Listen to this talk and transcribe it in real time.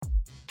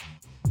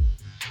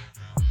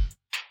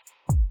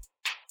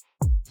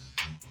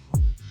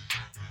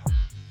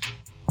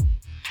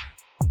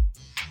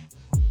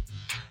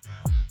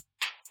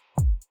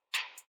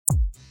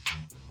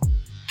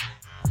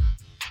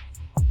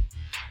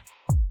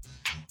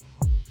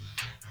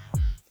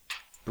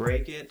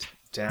Break It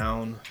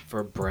Down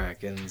for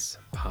Brackens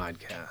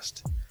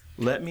podcast.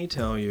 Let me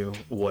tell you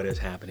what is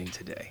happening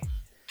today.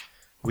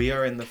 We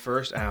are in the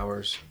first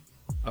hours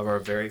of our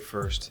very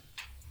first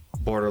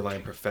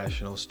borderline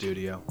professional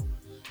studio.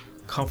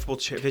 Comfortable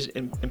chairs,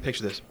 and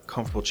picture this,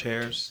 comfortable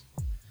chairs,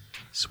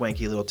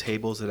 swanky little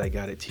tables that I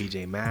got at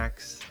TJ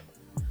Maxx,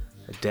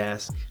 a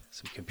desk,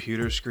 some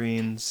computer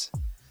screens.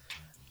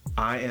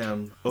 I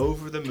am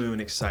over the moon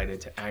excited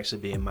to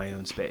actually be in my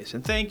own space.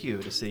 And thank you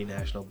to City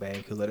National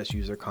Bank, who let us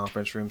use their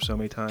conference room so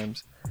many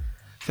times.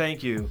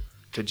 Thank you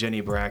to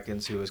Jenny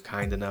Brackens, who was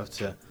kind enough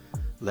to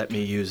let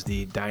me use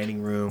the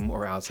dining room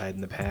or outside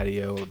in the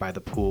patio or by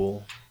the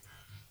pool.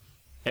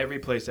 Every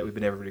place that we've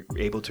been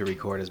able to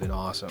record has been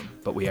awesome.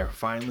 But we are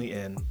finally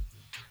in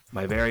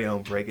my very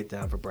own Break It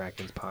Down for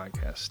Brackens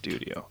podcast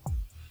studio.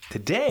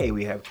 Today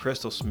we have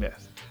Crystal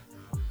Smith.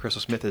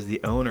 Crystal Smith is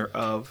the owner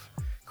of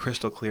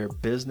Crystal Clear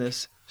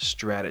Business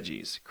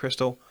Strategies.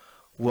 Crystal,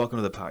 welcome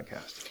to the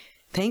podcast.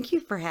 Thank you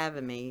for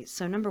having me.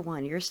 So number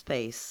one, your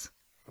space,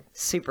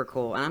 super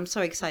cool. And I'm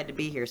so excited to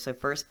be here. So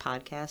first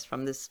podcast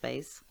from this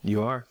space.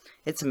 You are.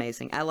 It's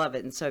amazing. I love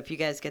it. And so if you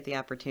guys get the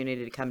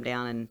opportunity to come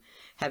down and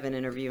have an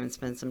interview and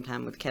spend some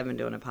time with Kevin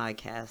doing a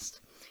podcast,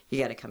 you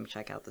got to come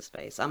check out the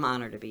space. I'm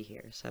honored to be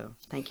here. So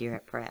thank you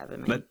for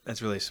having me.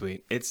 That's really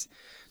sweet.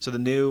 So the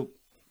new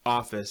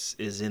office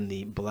is in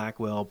the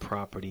Blackwell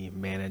Property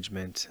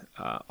Management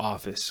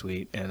office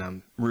suite, and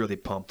I'm really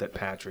pumped that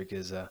Patrick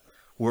is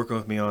working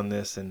with me on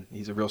this, and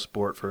he's a real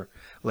sport for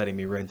letting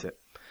me rent it.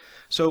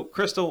 So,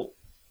 Crystal,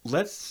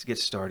 let's get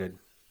started.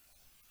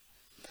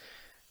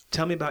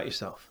 Tell me about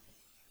yourself.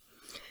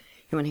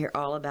 You want to hear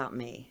all about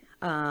me?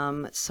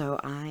 So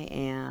I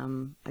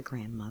am a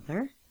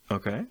grandmother.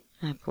 Okay.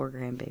 I have 4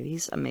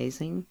 grandbabies.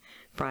 Amazing.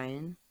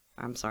 Mason.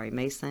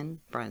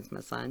 Brian's my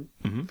son.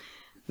 Mm-hmm.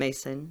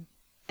 Mason,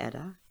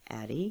 Etta,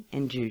 Addie,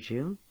 and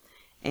Juju,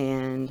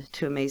 and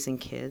 2 amazing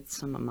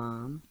kids. I'm a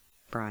mom,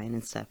 Brian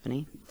and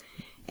Stephanie,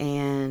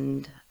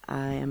 and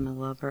I am a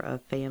lover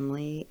of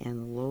family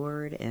and the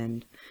Lord,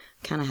 and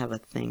kind of have a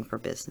thing for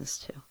business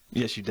too.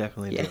 Yes, you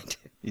definitely do. Yeah, I do.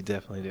 You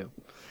definitely do.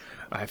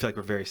 I feel like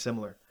we're very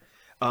similar.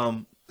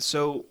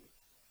 So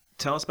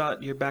tell us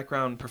about your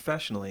background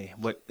professionally.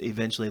 What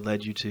eventually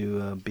led you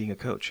to being a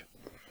coach?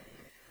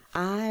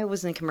 I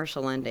was in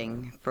commercial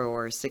lending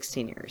for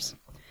 16 years.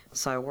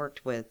 So I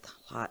worked with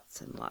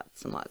lots and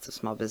lots and lots of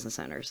small business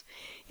owners.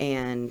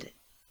 And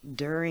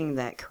during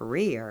that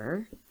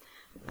career,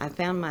 I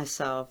found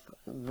myself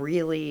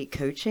really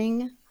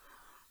coaching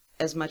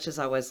as much as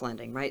I was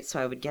lending, right? So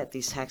I would get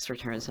these tax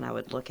returns and I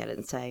would look at it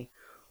and say,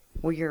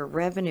 well, your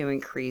revenue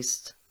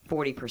increased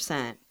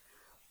 40%,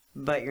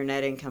 but your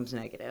net income's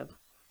negative.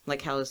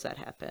 Like, how does that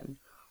happen?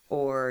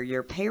 Or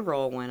your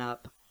payroll went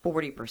up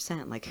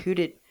 40%. Like, who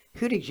did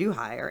you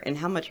hire, and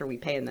how much are we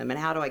paying them, and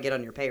how do I get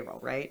on your payroll,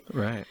 right?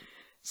 Right.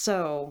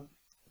 So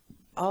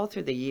all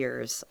through the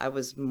years, I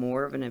was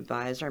more of an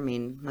advisor. I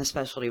mean, my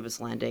specialty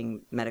was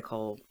lending,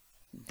 medical,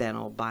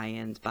 dental,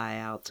 buy-ins,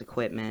 buyouts,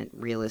 equipment,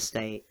 real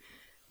estate,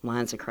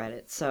 lines of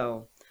credit.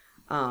 So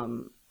I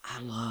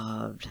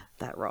loved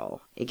that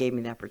role. It gave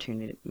me the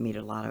opportunity to meet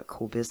a lot of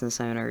cool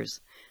business owners.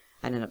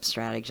 I ended up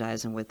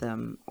strategizing with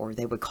them, or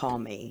they would call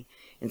me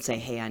and say,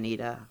 hey, I need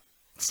a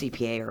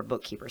CPA or a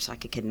bookkeeper, so I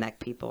could connect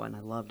people, and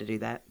I love to do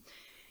that.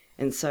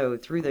 And so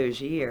through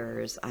those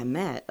years, I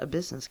met a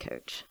business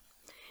coach.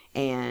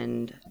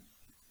 And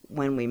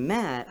when we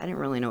met, I didn't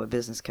really know what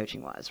business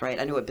coaching was, right?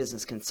 I knew what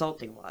business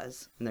consulting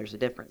was, and there's a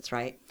difference,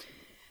 right?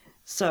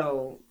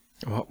 So...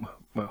 Well,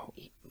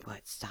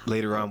 what? Stop.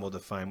 Later on, we'll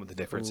define what the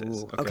difference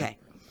is. Okay.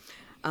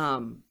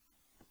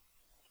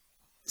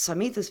 So I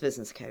meet this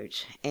business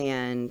coach,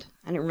 and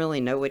I didn't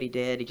really know what he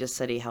did. He just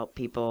said he helped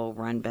people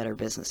run better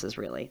businesses,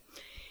 really.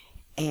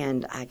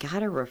 And I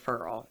got a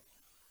referral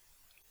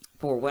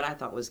for what I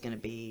thought was going to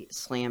be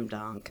slam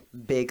dunk,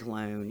 big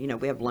loan. You know,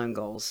 we have loan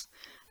goals.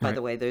 By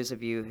the way, those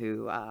of you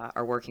who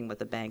are working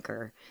with a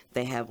banker,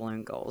 they have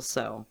loan goals.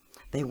 So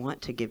they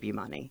want to give you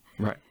money.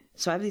 Right.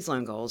 So I have these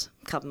loan goals,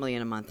 a couple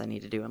million a month I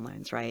need to do in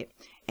loans, right?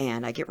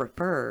 And I get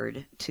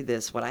referred to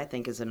this, what I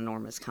think is an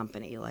enormous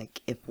company.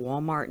 Like, if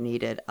Walmart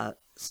needed a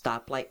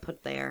stoplight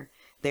put there,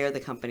 they're the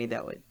company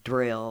that would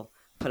drill,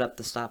 put up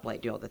the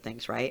stoplight, do all the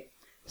things, right?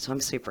 So I'm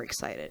super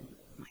excited.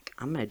 I'm like,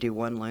 I'm going to do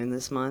 1 loan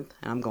this month,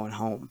 and I'm going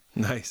home.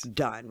 Nice.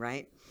 Done,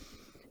 right?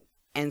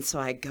 And so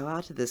I go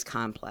out to this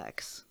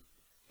complex.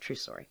 True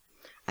story.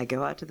 I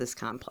go out to this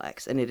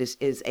complex, and it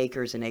is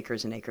acres and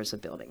acres and acres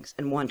of buildings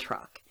and 1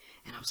 truck.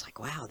 And I was like,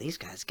 wow, these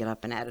guys get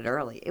up and at it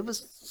early. It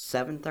was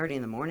 7:30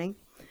 in the morning.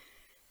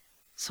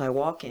 So I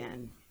walk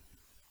in.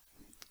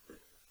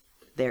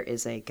 There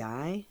is a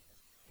guy,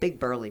 big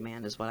burly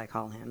man is what I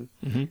call him.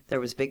 Mm-hmm. There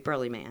was big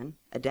burly man,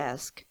 a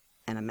desk,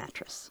 and a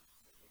mattress.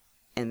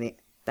 And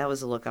that was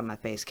the look on my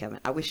face,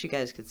 Kevin. I wish you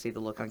guys could see the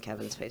look on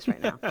Kevin's face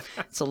right now.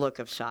 It's a look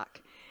of shock.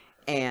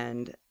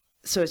 And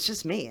so it's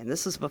just me. And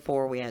this was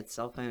before we had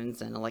cell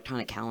phones and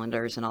electronic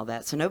calendars and all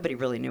that. So nobody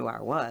really knew where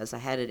I was. I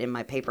had it in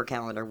my paper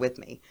calendar with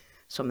me.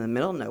 So I'm in the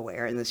middle of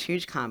nowhere in this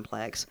huge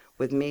complex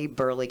with me,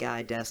 burly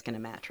guy, desk, and a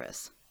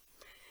mattress.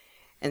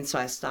 And so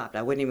I stopped.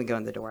 I wouldn't even go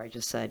in the door. I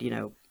just said,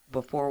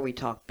 before we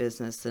talk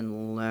business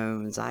and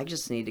loans, I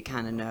just need to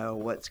kind of know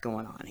what's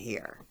going on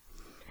here.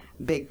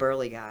 Big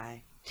burly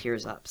guy,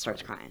 tears up,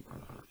 starts crying.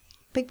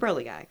 Big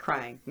burly guy,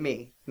 crying,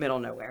 me, middle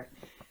of nowhere.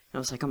 And I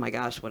was like, oh my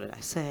gosh, what did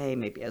I say?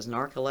 Maybe he has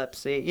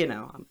narcolepsy,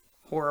 I'm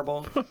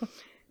horrible.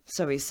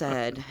 So he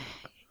said,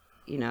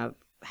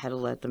 had to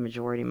let the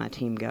majority of my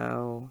team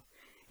go.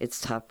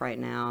 It's tough right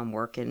now. I'm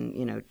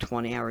working,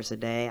 20 hours a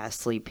day. I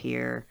sleep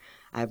here.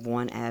 I have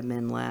one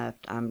admin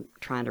left. I'm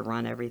trying to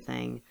run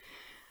everything.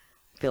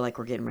 I feel like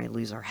we're getting ready to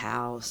lose our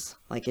house.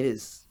 Like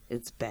it's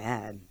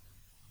bad.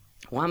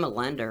 Well, I'm a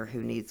lender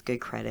who needs good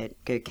credit,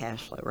 good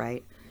cash flow,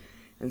 right?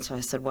 And so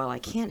I said, well, I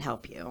can't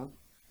help you.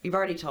 You've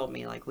already told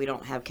me, like, we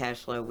don't have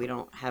cash flow, we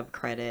don't have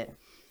credit,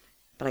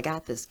 but I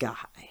got this guy.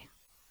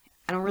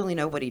 I don't really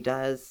know what he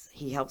does.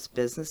 He helps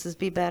businesses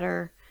be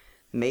better.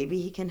 Maybe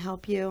he can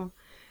help you.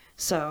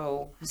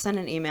 So I sent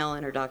an email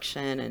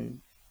introduction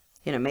and,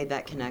 made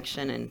that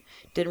connection and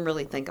didn't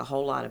really think a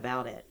whole lot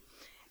about it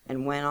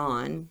and went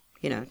on,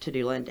 to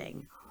do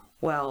lending.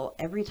 Well,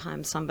 every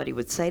time somebody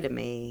would say to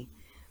me,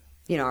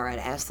 or I'd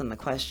ask them the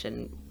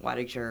question, why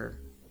did your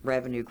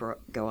revenue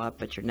go up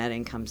but your net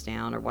income's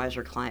down? Or why is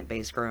your client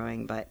base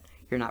growing but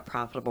you're not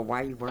profitable?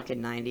 Why are you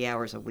working 90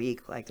 hours a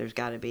week? Like, there's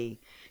got to be,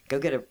 go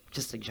get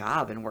just a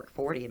job and work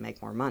 40 and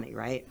make more money,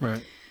 right?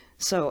 Right.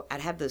 So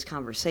I'd have those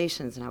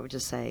conversations and I would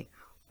just say,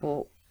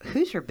 well,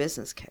 who's your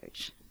business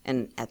coach?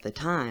 And at the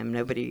time,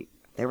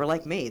 they were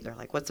like me. They're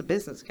like, what's a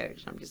business coach?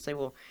 And I'm just saying,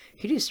 well,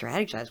 who do you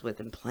strategize with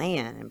and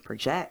plan and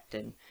project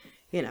and,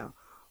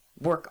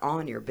 work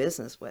on your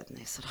business with? And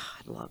they said, oh,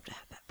 I'd love to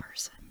have that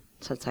person.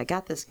 So I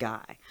got this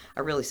guy.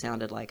 I really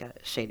sounded like a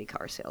shady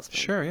car salesman.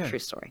 Sure, yeah. True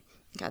story.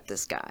 Got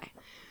this guy.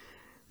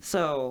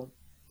 So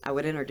I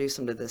would introduce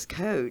him to this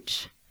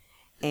coach,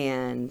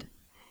 and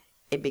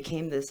it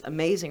became this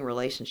amazing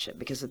relationship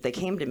because if they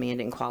came to me and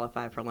didn't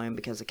qualify for a loan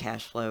because of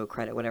cash flow,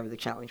 credit, whatever the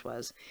challenge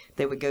was,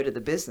 they would go to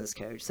the business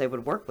coach. They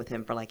would work with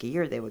him for like a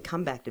year. They would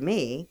come back to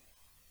me,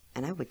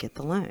 and I would get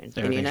the loan.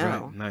 And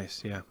right.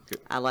 Nice, yeah.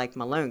 Good. I like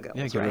my loan goals,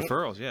 yeah, good right?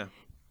 referrals, yeah.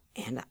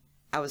 And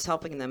I was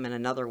helping them in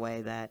another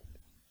way that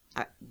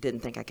I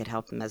didn't think I could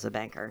help them as a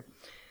banker.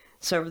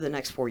 So over the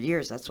next 4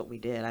 years, that's what we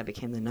did. I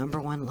became the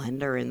 #1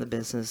 lender in the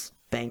business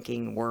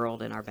banking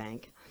world in our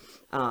bank.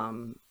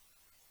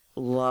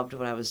 Loved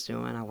what I was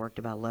doing. I worked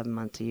about 11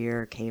 months a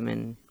year, came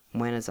and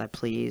went as I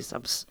pleased. I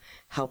was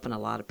helping a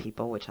lot of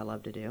people, which I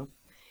love to do.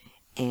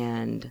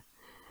 And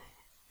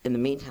in the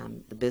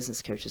meantime, the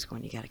business coach is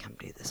going, you got to come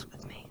do this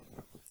with me.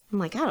 I'm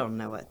like, I don't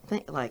know what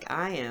thing. Like,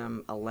 I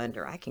am a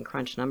lender. I can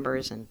crunch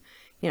numbers and,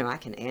 I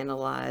can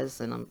analyze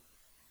and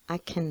I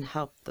can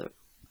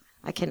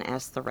I can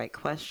ask the right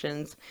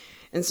questions.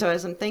 And so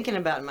as I'm thinking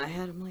about it in my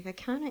head, I'm like, I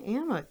kind of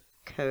am a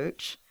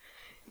coach.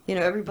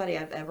 Everybody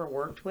I've ever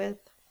worked with,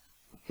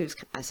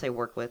 I say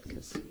work with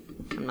because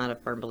I'm not a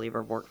firm believer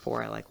of work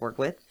for, I like work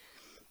with.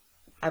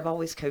 I've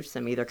always coached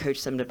them, either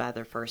coached them to buy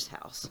their first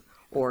house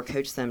or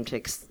coached them to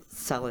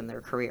excel in their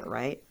career,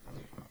 right?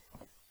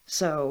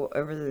 So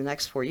over the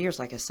next 4 years,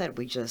 like I said,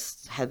 we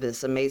just had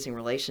this amazing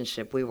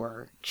relationship. We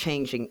were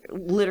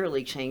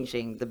literally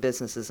changing the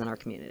businesses in our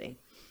community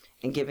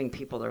and giving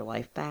people their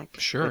life back,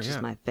 which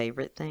is my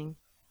favorite thing.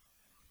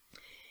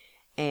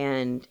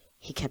 And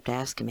he kept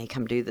asking me,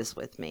 come do this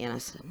with me. And I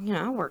said,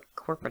 I work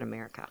corporate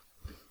America.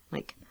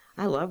 Like,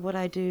 I love what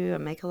I do. I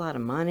make a lot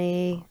of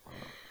money.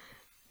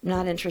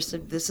 Not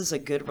interested. This is a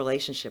good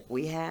relationship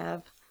we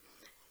have.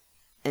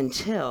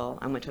 Until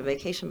I went to a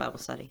vacation Bible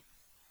study.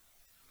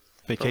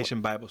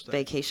 Vacation Bible study.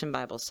 Vacation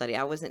Bible study.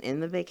 I wasn't in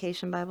the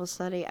vacation Bible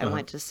study. I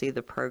went to see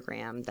the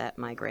program that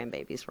my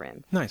grandbabies were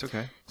in. Nice,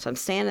 okay. So I'm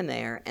standing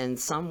there, and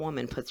some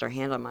woman puts her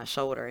hand on my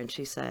shoulder, and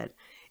she said,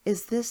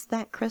 is this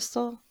that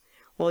Crystal?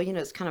 Well,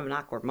 it's kind of an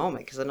awkward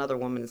moment because another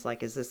woman is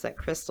like, is this that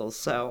Crystal?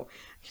 So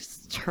I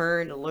just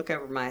turn to look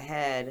over my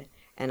head,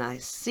 and I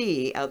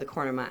see out of the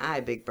corner of my eye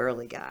a big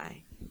burly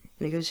guy.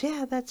 And he goes,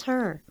 yeah, that's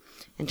her.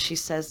 And she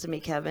says to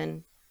me,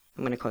 Kevin,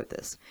 I'm going to quote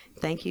this,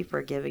 thank you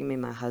for giving me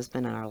my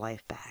husband and our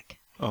life back.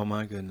 Oh,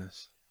 my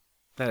goodness.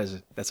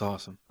 That's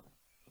awesome.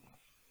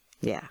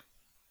 Yeah.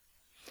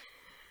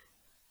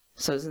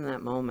 So in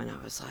that moment,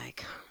 I was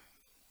like,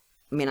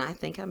 I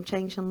think I'm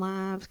changing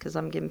lives because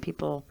I'm giving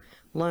people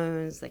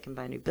loans. They can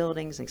buy new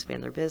buildings and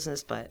expand their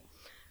business. But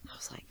I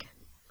was like,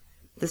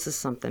 this is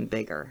something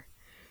bigger,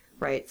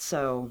 right?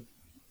 So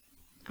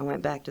I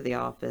went back to the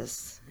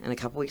office, and a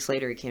couple weeks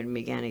later, he came to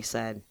me again. He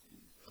said,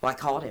 well, I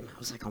called him. I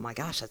was like, oh, my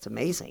gosh, that's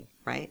amazing,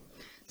 right?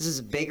 This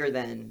is bigger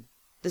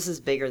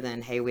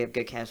than, hey, we have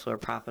good cash flow, we're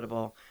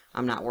profitable.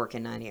 I'm not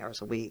working 90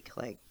 hours a week.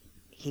 Like,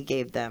 he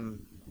gave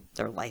them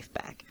their life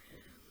back.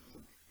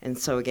 And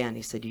so again,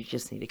 he said, you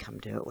just need to come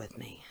do it with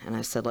me. And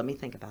I said, let me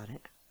think about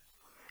it.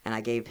 And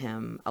I gave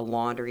him a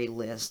laundry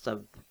list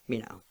of,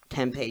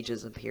 10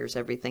 pages of here's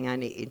everything I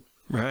need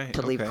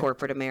to leave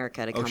corporate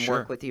America to come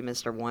work with you,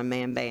 Mr.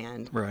 One-Man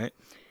Band. Right.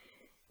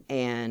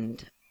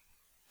 And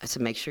I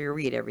said, make sure you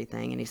read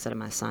everything. And he said,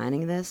 am I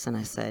signing this? And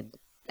I said,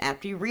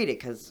 after you read it,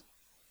 because,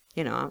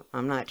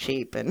 I'm not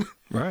cheap. And,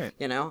 right.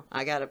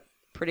 I got to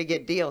pretty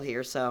good deal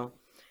here. So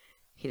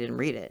he didn't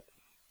read it.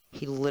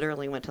 He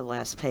literally went to the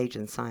last page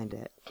and signed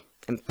it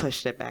and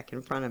pushed it back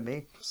in front of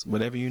me.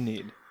 Whatever you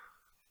need.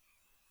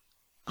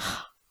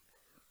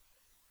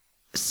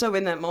 So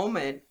in that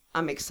moment,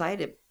 I'm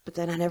excited, but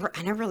then I never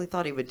really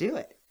thought he would do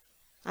it.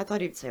 I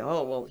thought he'd say,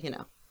 oh, well,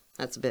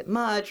 that's a bit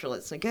much, or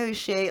let's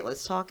negotiate,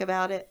 let's talk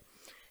about it.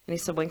 And he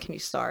said, when can you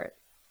start?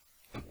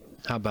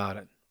 How about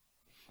it?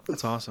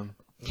 That's awesome.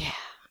 Yeah.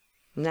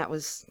 And that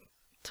was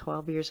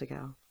 12 years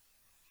ago.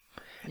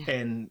 Yeah.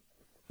 And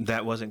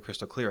that wasn't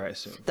crystal clear, I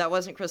assume. That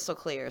wasn't crystal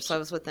clear. So I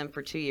was with them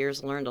for 2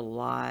 years, learned a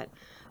lot.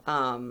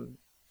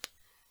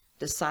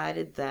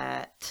 Decided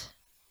that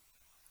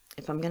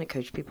if I'm going to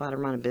coach people how to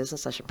run a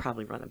business, I should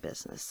probably run a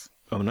business.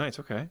 Oh, nice.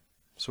 Okay.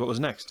 So what was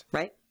next?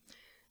 Right.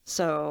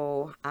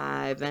 So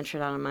I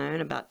ventured out on my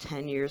own about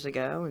 10 years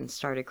ago and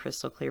started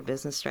Crystal Clear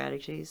Business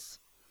Strategies.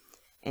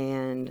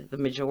 And the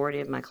majority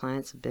of my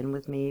clients have been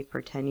with me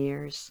for 10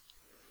 years.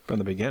 From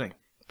the beginning.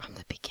 From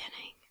the beginning.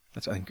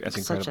 That's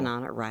incredible. Such an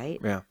honor, right?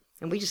 Yeah.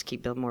 And we just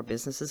keep building more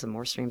businesses and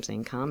more streams of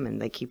income,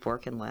 and they keep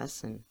working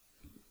less, and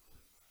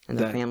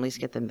their families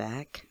get them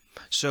back.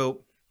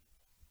 So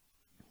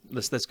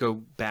let's go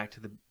back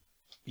to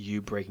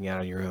you breaking out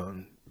on your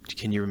own.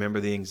 Can you remember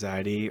the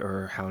anxiety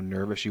or how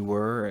nervous you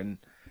were? And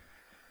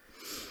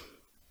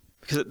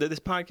because this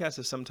podcast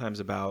is sometimes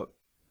about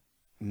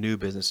new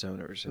business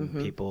owners, and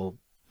people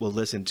will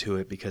listen to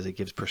it because it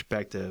gives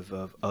perspective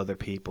of other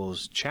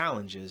people's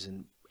challenges.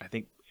 And I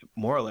think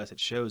more or less it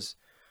shows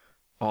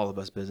all of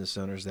us business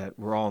owners that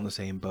we're all in the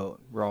same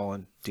boat. We're all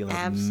dealing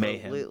with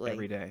mayhem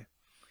every day.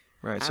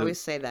 Right. I always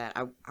say that.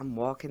 I'm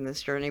walking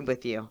this journey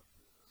with you.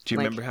 Do you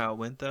remember how it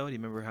went, though? Do you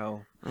remember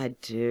how? I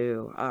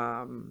do.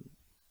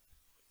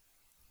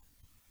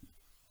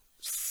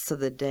 So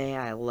the day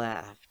I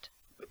left,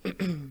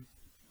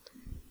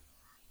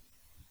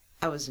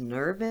 I was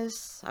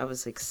nervous. I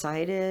was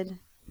excited.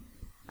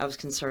 I was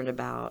concerned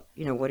about,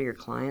 what are your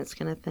clients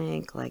going to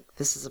think? Like,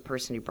 this is a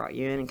person who brought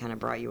you in and kind of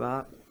brought you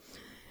up.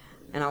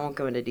 And I won't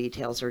go into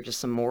details. There are just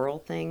some moral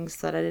things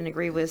that I didn't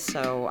agree with.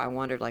 So I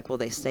wondered, will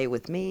they stay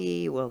with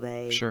me? Will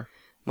they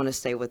want to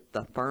stay with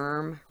the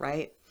firm,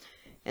 right?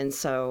 And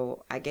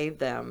so I gave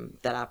them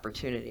that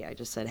opportunity. I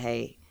just said,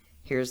 hey,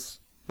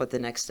 here's what the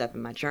next step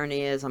in my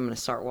journey is. I'm going to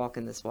start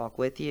walking this walk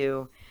with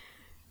you.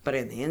 But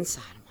in the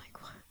inside, I'm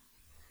like,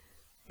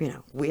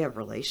 what? We have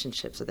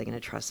relationships. Are they going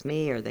to trust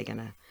me? Are they going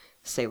to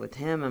stay with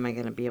him? Am I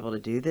going to be able to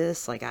do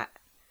this? I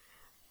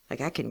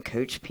can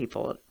coach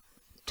people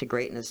to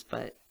greatness,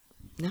 but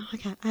no,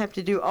 I have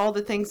to do all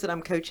the things that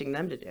I'm coaching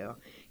them to do.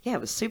 Yeah,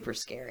 it was super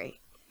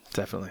scary.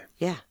 Definitely.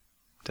 Yeah.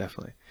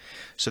 Definitely.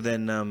 So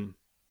then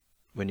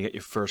when you get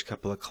your first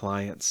couple of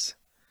clients,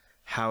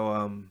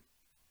 how,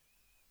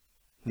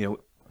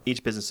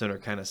 each business owner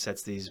kind of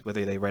sets these,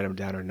 whether they write them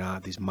down or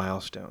not, these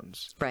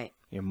milestones. Right.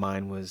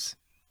 Mine was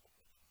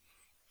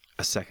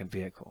a second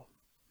vehicle,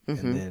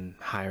 and then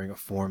hiring a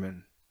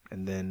foreman,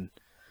 and then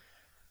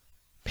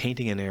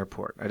painting an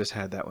airport. I just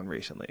had that one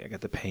recently. I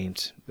got to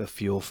paint the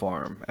fuel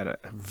farm at a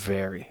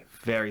very,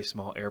 very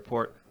small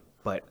airport,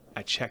 but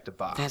I checked a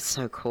box. That's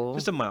so cool.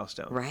 Just a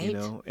milestone, right?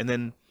 And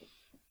then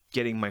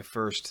getting my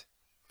first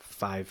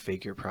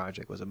 5-figure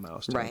project was a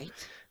milestone. Right.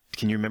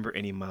 Can you remember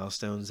any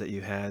milestones that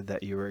you had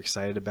that you were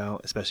excited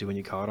about, especially when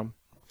you caught them?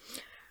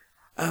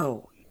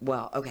 Oh,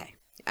 well, okay.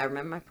 I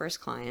remember my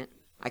first client.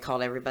 I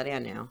called everybody I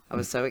knew. I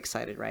was so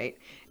excited, right?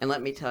 And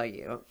let me tell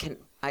you,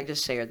 I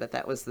just shared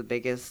that was the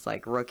biggest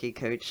rookie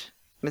coach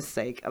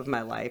mistake of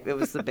my life. It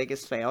was the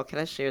biggest fail. Can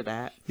I share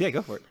that? Yeah,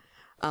 go for it.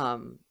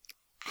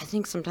 I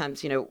think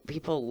sometimes,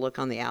 people look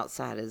on the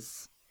outside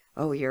as,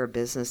 oh, you're a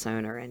business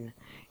owner and,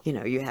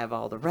 you have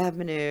all the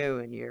revenue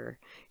and you're,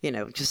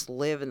 just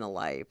living the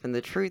life. And the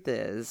truth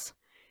is,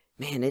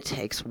 man, it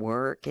takes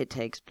work. It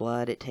takes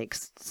blood. It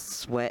takes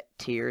sweat,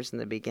 tears in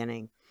the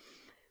beginning.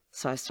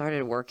 So I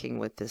started working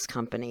with this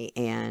company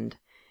and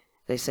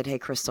they said, hey,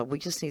 Crystal, we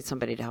just need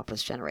somebody to help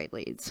us generate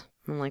leads.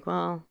 I'm like,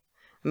 well,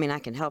 I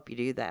can help you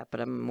do that, but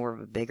I'm more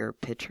of a bigger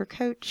picture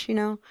coach,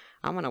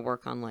 I want to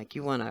work on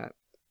you want to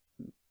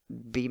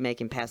be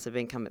making passive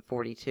income at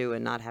 42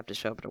 and not have to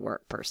show up to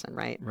work person,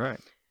 right? Right.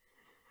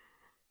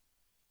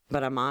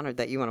 But I'm honored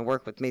that you want to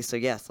work with me. So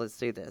yes, let's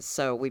do this.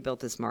 So we built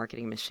this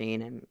marketing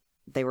machine and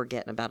they were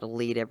getting about a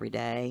lead every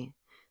day.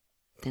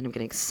 Then I'm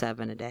getting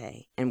 7 a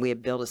day. And we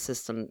had built a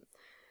system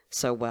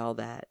so well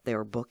that they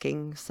were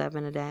booking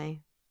 7 a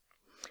day.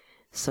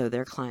 So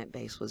their client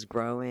base was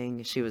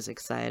growing. She was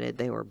excited.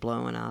 They were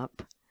blowing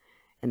up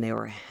and they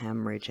were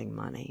hemorrhaging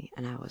money.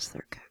 And I was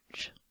their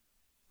coach.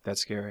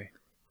 That's scary.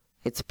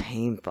 It's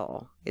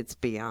painful. It's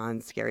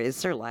beyond scary.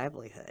 It's their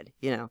livelihood,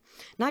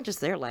 not just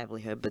their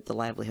livelihood, but the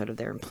livelihood of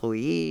their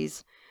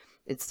employees.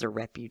 It's their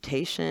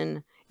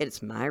reputation.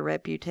 It's my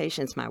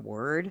reputation. It's my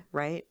word,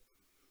 right?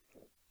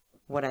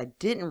 What I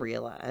didn't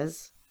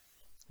realize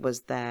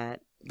was that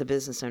the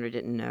business owner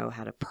didn't know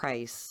how to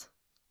price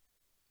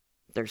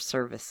their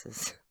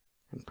services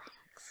and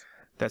products.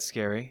 That's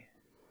scary.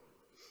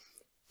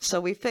 So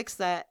we fixed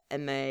that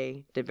and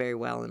they did very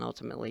well and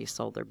ultimately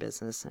sold their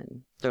business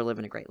and they're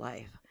living a great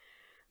life.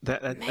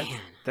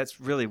 That's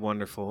really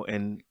wonderful,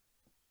 and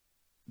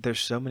there's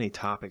so many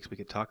topics we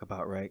could talk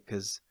about, right?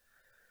 Because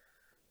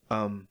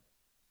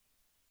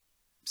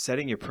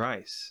setting your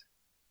price,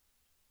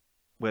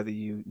 whether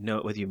you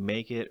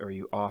make it or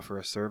you offer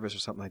a service or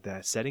something like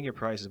that, setting your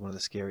price is one of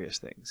the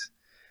scariest things.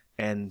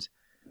 And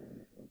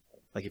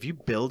like if you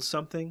build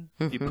something,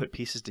 you put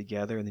pieces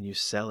together and then you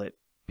sell it,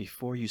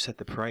 before you set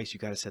the price, you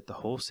got to set the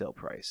wholesale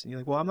price. And you're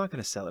like, well, I'm not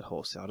going to sell it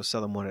wholesale. I'll just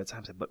sell them one at a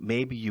time. But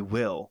maybe you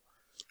will.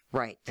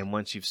 Right. And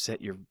once you've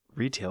set your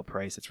retail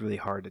price, it's really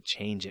hard to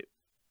change it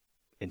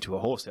into a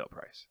wholesale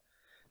price.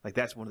 Like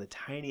that's one of the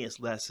tiniest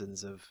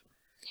lessons of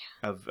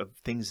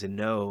things to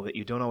know that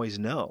you don't always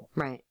know.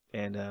 Right.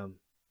 And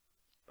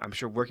I'm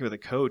sure working with a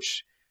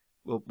coach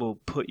will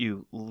put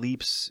you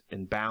leaps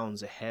and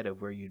bounds ahead of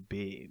where you'd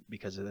be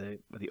because of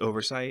the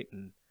oversight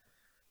and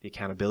the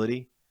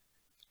accountability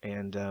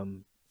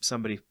and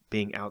somebody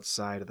being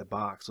outside of the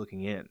box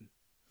looking in.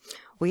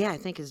 Well, yeah, I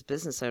think as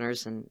business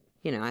owners, and,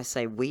 I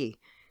say we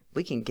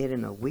can get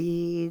in the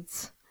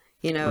weeds,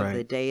 Right.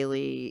 the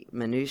daily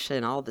minutia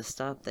and all the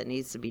stuff that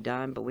needs to be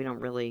done, but we don't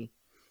really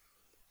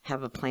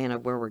have a plan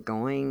of where we're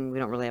going. We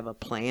don't really have a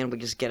plan. We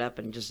just get up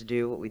and just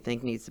do what we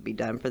think needs to be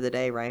done for the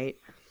day, right?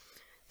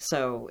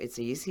 So it's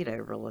easy to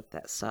overlook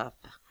that stuff.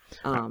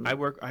 I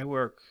work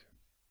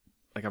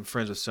like I'm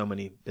friends with so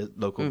many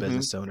local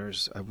business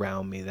owners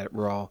around me that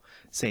we're all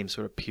same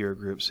sort of peer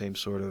group, same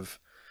sort of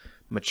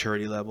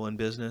maturity level in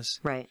business.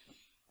 Right.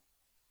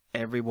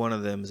 Every one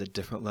of them is a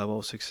different level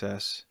of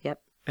success.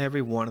 Yep.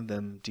 Every one of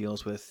them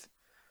deals with,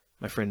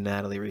 my friend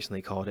Natalie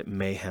recently called it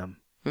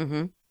mayhem.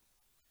 Mm-hmm.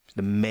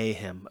 The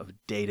mayhem of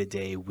day to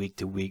day, week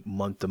to week,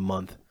 month to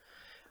month.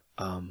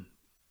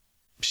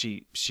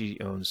 She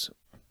owns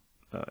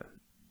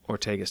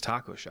Ortega's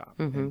Taco Shop.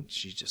 And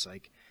she's just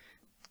like,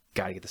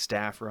 got to get the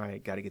staff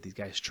right, got to get these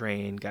guys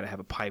trained, got to have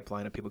a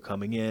pipeline of people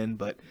coming in.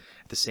 But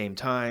at the same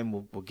time,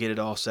 we'll get it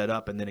all set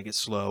up, and then it gets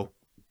slow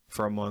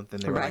for a month,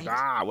 and they're Right.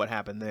 like, what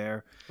happened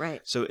there? Right.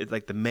 So it's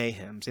like the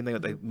mayhem. Same thing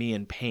with like me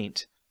and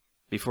paint.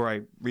 Before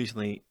I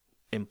recently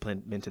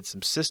implemented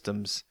some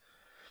systems,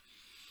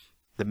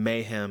 the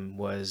mayhem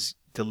was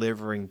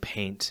delivering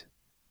paint,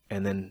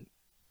 and then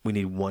we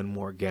need one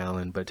more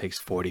gallon, but it takes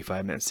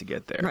 45 minutes to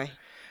get there. Right.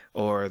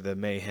 Or the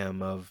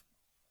mayhem of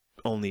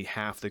only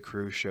half the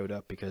crew showed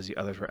up because the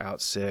others were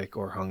out sick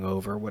or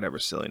hungover, whatever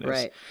silliness.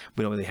 Right.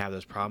 We don't really have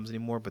those problems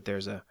anymore, but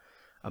there's a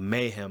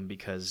mayhem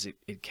because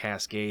it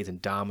cascades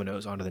and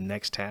dominoes onto the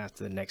next task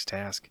to the next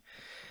task.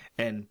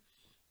 And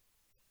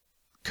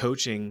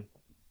coaching,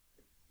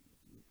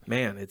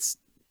 man, I'd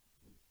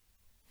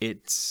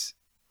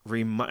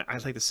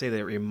like to say that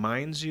it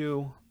reminds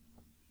you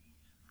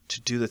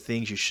to do the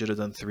things you should have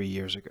done 3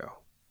 years ago.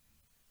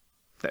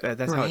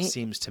 That's how it Right.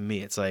 seems to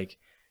me. It's like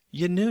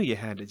you knew you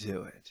had to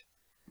do it.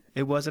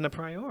 It wasn't a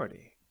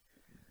priority.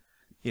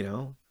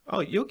 Oh,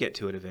 you'll get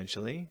to it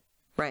eventually.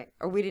 Right.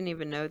 Or we didn't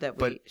even know that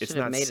But we it's should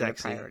have not made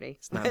sexy. it a priority.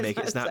 It's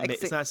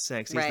not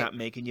sexy. Right. It's not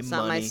making you It's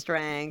money. not my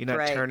strength. You're not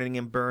right. turning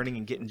and burning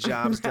and getting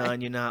jobs Right.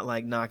 done. You're not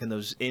like knocking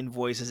those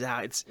invoices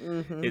out.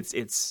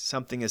 It's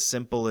something as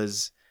simple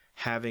as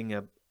having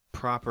a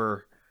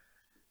proper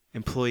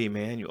employee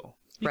manual.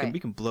 Right. We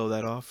can blow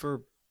that off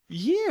for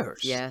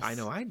years. Yes. I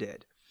know I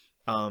did.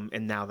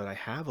 And now that I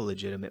have a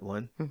legitimate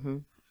one,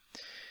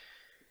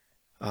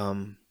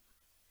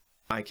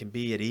 I can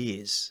be at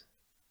ease,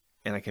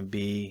 and I can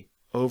be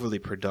overly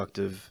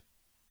productive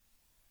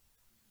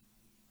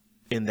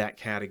in that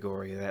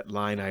category, that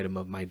line item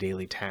of my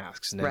daily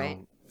tasks now. Right.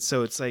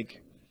 So it's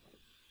like,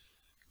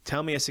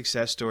 tell me a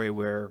success story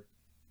where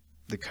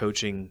the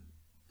coaching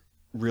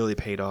really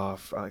paid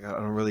off, like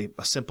on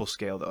a simple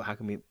scale though. How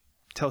can we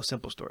tell a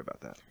simple story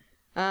about that?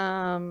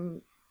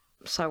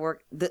 So I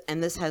work,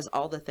 and this has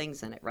all the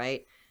things in it,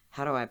 right?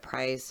 How do I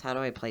price? How do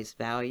I place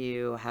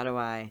value? How do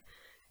I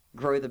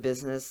grow the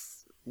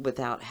business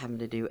without having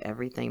to do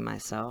everything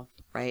myself,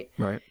 right?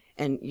 Right.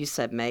 And you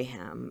said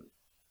mayhem,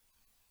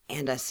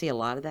 and I see a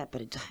lot of that,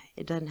 but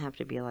it doesn't have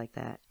to be like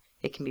that.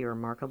 It can be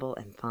remarkable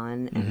and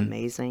fun and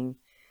amazing.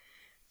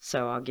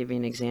 So I'll give you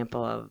an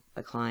example of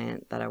a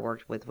client that I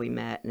worked with. We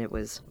met, and it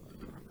was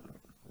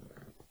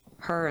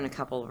her and a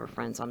couple of her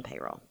friends on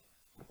payroll.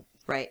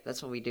 Right?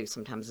 That's what we do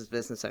sometimes as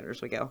business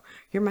owners. We go,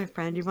 "You're my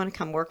friend. You want to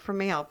come work for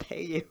me? I'll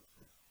pay you."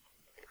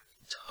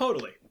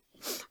 Totally.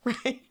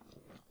 Right?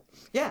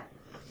 Yeah.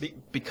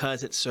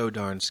 Because it's so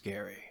darn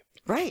scary.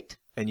 Right.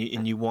 And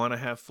you want to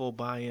have full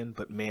buy-in,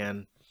 but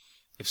man,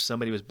 if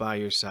somebody was by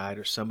your side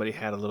or somebody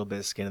had a little bit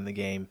of skin in the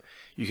game,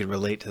 you could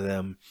relate to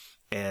them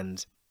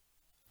and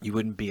you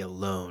wouldn't be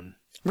alone.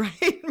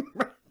 Right.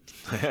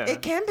 Right.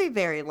 It can be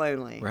very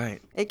lonely.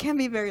 Right. It can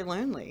be very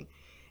lonely.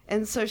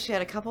 And so she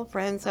had a couple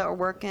friends that were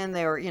working.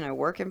 They were,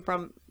 working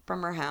from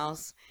her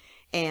house.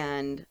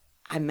 And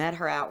I met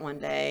her out one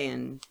day,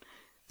 and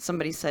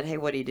somebody said, "Hey,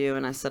 what do you do?"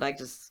 And I said, "I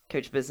just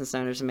coach business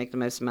owners and make the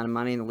most amount of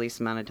money in the least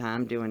amount of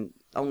time, doing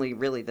only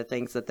really the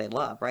things that they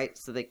love, right?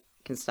 So they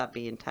can stop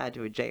being tied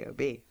to a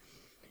job."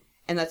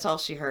 And that's all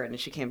she heard. And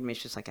she came to me.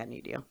 She's like, "I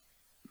need you."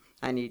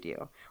 I need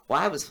you. Well,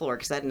 I was floored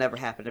because that never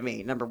happened to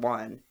me. Number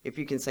one, if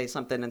you can say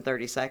something in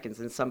 30 seconds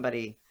and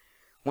somebody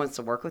wants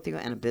to work with you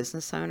and a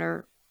business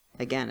owner,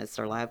 again, it's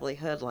their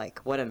livelihood. Like,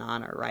 what an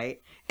honor,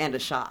 right? And a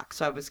shock.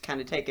 So I was kind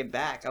of taken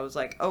back. I was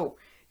like, oh,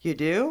 you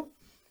do?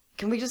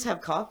 Can we just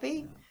have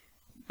coffee?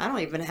 I don't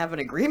even have an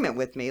agreement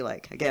with me.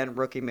 Like, again,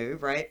 rookie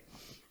move, right?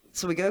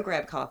 So we go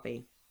grab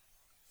coffee.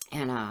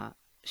 And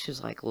she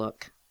was like,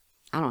 look,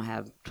 I don't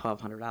have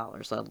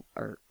 $1,200,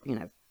 or,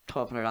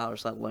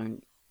 $1,200, let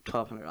alone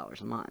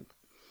 $1,200 a month.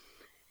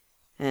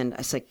 And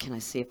I said, can I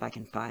see if I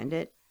can find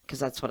it? Because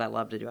that's what I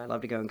love to do. I love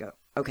to go and go,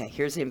 okay,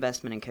 here's the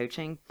investment in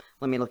coaching.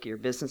 Let me look at your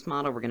business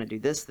model. We're going to do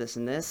this, this,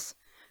 and this.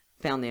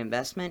 Found the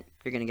investment.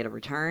 You're going to get a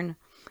return.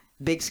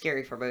 Big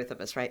scary for both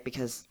of us, right?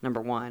 Because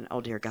number one, oh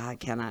dear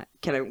God,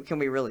 can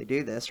we really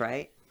do this,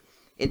 right?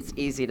 It's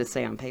easy to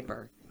say on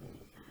paper.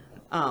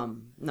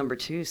 Number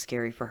two,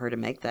 scary for her to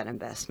make that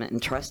investment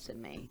and trust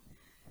in me.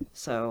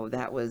 So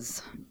that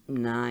was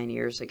 9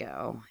 years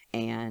ago,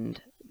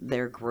 and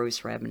their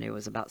gross revenue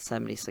was about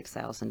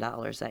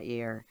 $76,000 that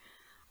year.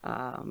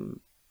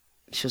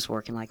 She was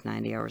working like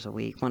 90 hours a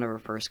week. One of her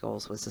first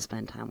goals was to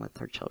spend time with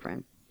her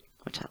children,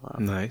 which I love.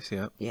 Nice,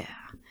 yeah. Yeah.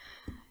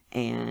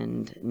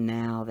 And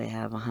now they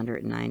have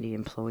 190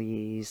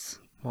 employees.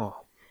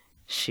 Oh.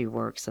 She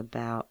works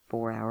about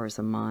 4 hours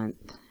a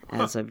month.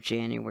 As of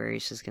January,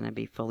 she's going to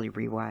be fully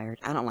rewired.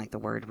 I don't like the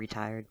word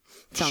retired.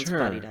 It sounds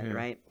funny, doesn't it,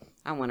 right?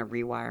 I want to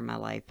rewire my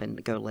life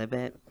and go live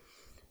it.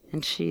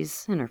 And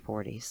she's in her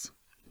 40s.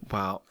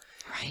 Wow.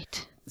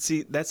 Right.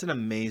 See, that's an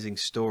amazing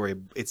story.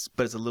 But it's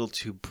a little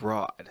too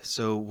broad.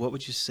 So what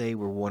would you say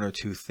were one or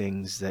two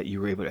things that you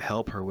were able to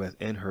help her with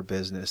in her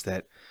business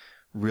that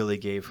really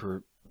gave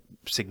her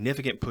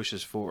significant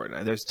pushes forward?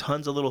 Now, there's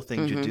tons of little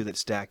things you do that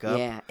stack up.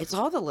 Yeah, it's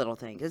all the little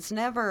things. It's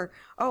never,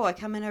 oh, I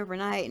come in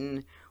overnight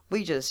and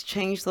we just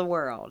change the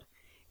world.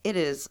 It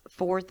is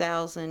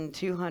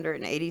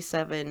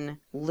 4,287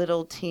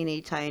 little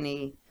teeny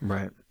tiny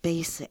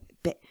basic.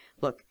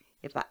 Look,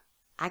 if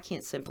I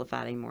can't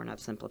simplify it anymore, and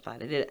I've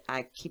simplified it.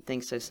 I keep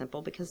things so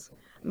simple because,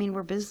 I mean,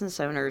 we're business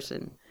owners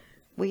and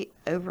we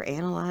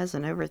overanalyze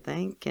and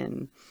overthink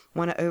and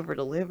want to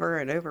over-deliver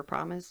and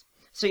over-promise.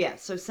 So, yeah,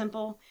 so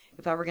simple.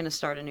 If I were going to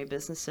start a new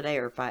business today,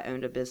 or if I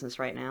owned a business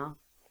right now,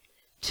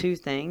 two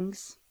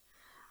things.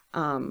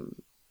 There's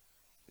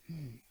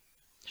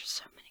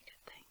so many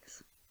good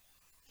things.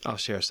 I'll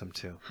share some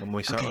too. When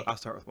we start, I'll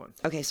start with one.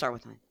 Okay, start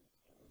with mine.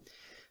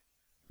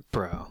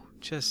 Bro,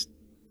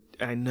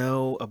 I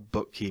know a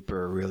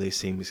bookkeeper really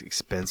seems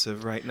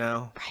expensive right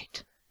now.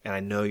 Right. And I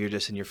know you're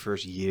just in your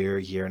first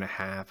year and a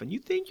half, and you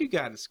think you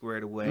got it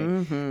squared away.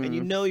 And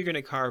you know you're going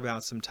to carve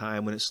out some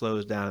time when it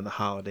slows down in the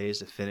holidays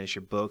to finish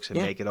your books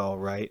and make it all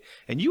right.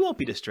 And you won't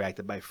be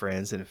distracted by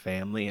friends and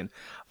family and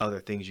other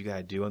things you got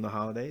to do on the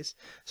holidays.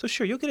 So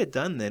sure, you'll get it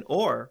done then.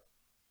 Or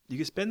you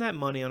can spend that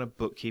money on a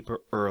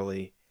bookkeeper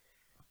early,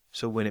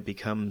 so when it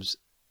becomes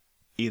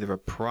either a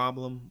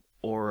problem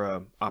or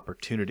an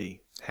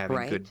opportunity,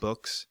 having good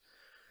books,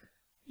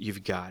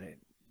 you've got it.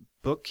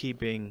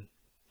 Bookkeeping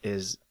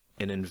is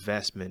an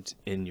investment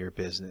in your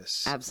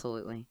business.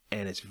 Absolutely.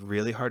 And it's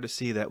really hard to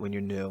see that when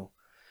you're new.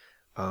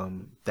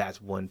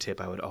 That's one tip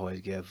I would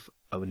always give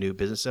a new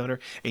business owner.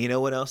 And you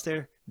know what else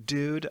there?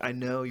 Dude, I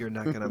know you're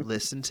not going to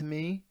listen to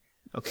me,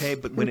 okay?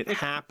 But when it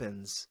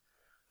happens,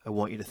 I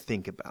want you to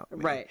think about me.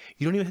 Right.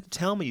 You don't even have to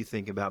tell me you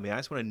think about me. I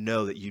just want to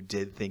know that you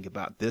did think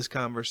about this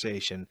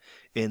conversation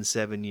in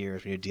 7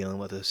 years when you're dealing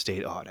with a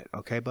state audit.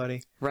 Okay,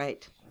 buddy?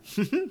 Right.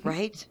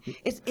 Right.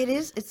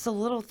 It's the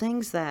little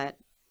things that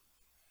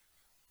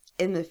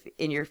in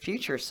your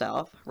future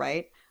self,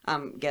 right?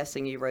 I'm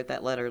guessing you wrote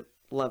that letter,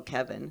 Love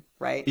Kevin,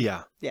 right?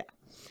 Yeah. Yeah.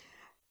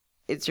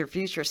 It's your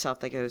future self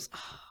that goes,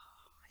 oh,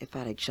 if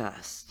I'd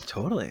adjust.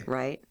 Totally.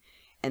 Right?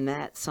 And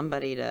that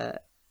somebody to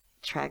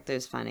track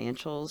those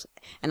financials.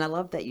 And I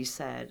love that you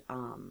said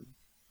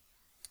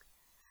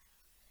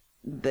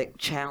the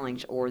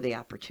challenge or the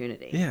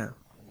opportunity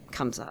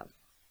comes up.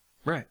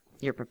 Right.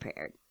 You're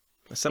prepared.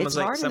 Someone's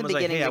like,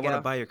 hey, I want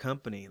to buy your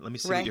company. Let me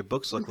see what your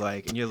books look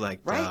like. And you're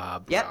like,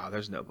 bro,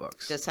 there's no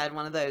books. Just had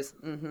one of those.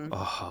 Mm-hmm.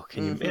 Oh,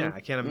 can you? Yeah,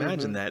 I can't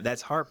imagine that.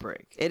 That's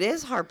heartbreak. It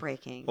is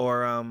heartbreaking.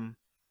 Or,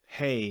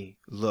 hey,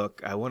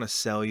 look, I want to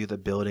sell you the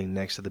building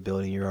next to the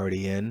building you're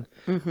already in.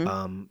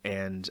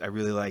 And I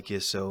really like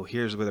you. So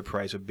here's where the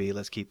price would be.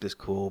 Let's keep this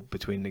cool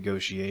between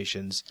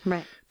negotiations.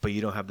 Right. But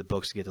you don't have the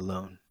books to get the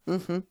loan.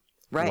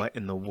 Right. What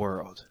in the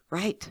world?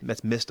 Right.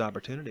 That's missed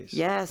opportunities.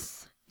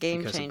 Yes. Game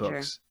because changer. Of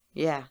books.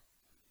 Yeah.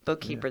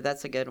 Bookkeeper,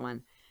 that's a good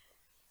one.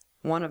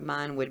 One of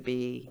mine would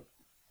be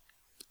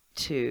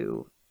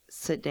to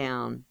sit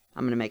down.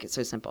 I'm going to make it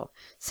so simple.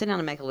 Sit down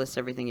and make a list of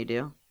everything you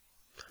do.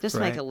 Just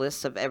make a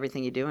list of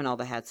everything you do and all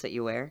the hats that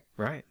you wear.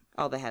 Right.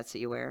 All the hats that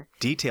you wear.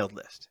 Detailed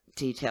list.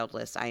 Detailed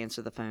list. I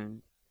answer the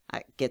phone.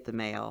 I get the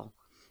mail.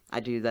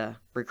 I do the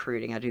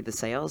recruiting. I do the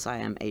sales. I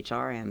am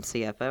HR. I am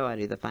CFO. I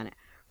do the finance.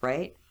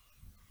 Right?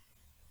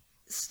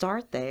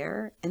 Start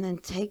there and then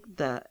take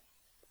the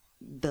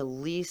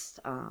least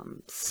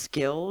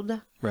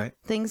skilled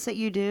things that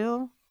you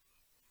do,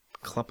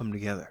 Clump them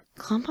together.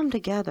 Clump them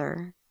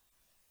together.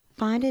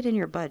 Find it in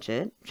your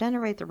budget,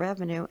 generate the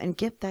revenue, and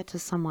give that to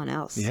someone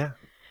else. Yeah.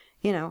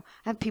 You know,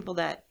 I have people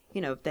that,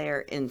 you know,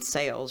 they're in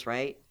sales,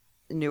 right?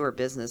 Newer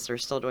business, they're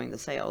still doing the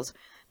sales,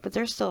 but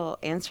they're still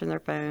answering their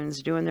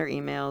phones, doing their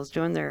emails,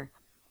 doing their,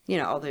 you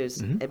know, all those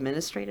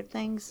administrative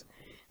things.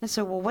 And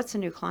so, well, what's a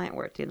new client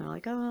worth? You know,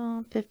 like,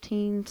 oh,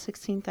 15,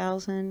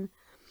 16,000.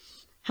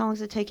 How long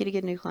does it take you to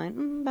get a new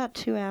client? About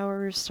 2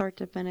 hours, start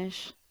to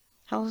finish.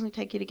 How long does it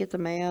take you to get the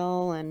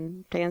mail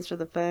and to answer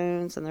the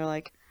phones? And they're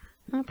like,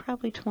 oh,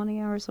 probably 20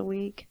 hours a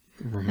week.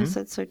 I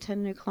said, so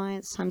 10 new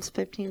clients times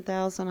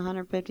 15,000,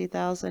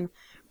 150,000.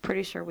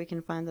 Pretty sure we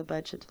can find the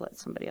budget to let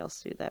somebody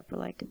else do that for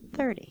like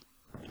 30.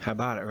 How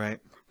about it, right?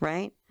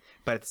 Right?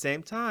 But at the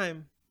same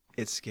time,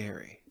 it's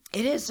scary.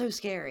 It is so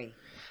scary.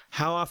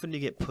 How often do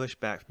you get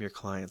pushback from your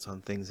clients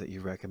on things that you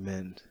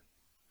recommend?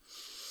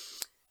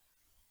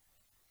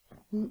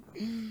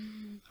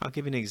 I'll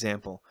give you an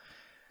example.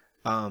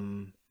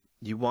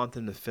 You want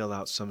them to fill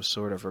out some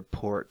sort of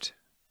report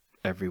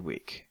every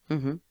week.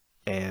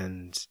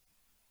 And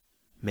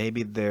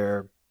maybe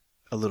they're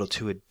a little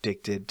too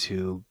addicted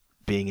to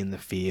being in the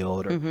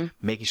field or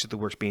making sure the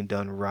work's being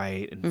done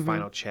right and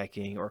final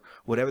checking or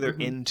whatever they're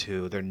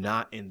into, they're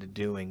not into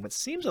doing. But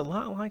seems a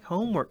lot like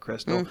homework,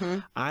 Crystal.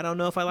 I don't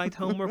know if I liked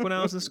homework when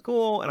I was in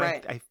school, and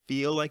I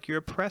feel like you're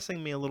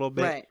oppressing me a little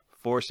bit,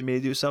 forcing me to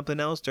do something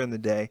else during the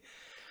day.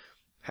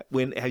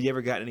 Have you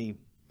ever got any?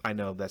 I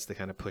know that's the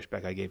kind of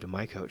pushback I gave to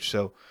my coach.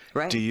 So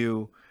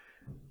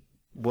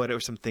what are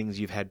some things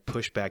you've had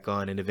pushback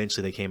on and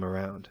eventually they came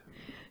around?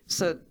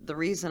 So the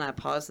reason I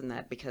paused in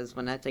that, because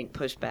when I think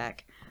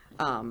pushback,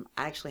 I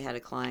actually had a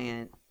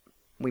client,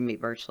 we meet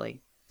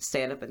virtually,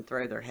 stand up and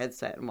throw their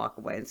headset and walk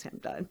away and say, I'm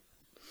done.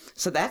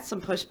 So that's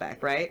some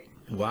pushback, right?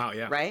 Wow,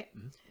 yeah. Right?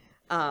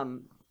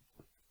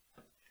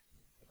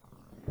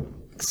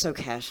 So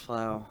cash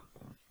flow,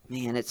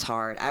 man, it's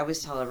hard. I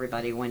always tell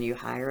everybody, when you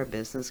hire a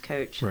business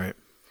coach,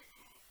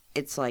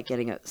 it's like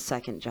getting a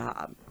second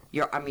job.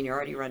 You're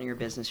already running your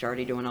business. You're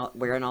already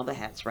wearing all the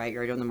hats, right? You're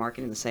already doing the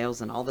marketing, the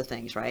sales, and all the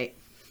things, right?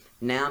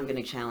 Now I'm going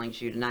to challenge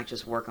you to not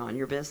just work on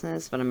your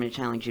business, but I'm going to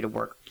challenge you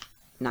to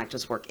not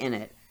just work in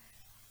it,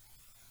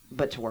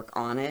 but to work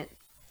on it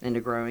and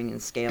to growing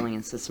and scaling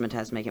and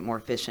systematize, make it more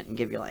efficient and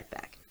give your life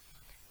back.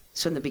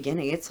 So in the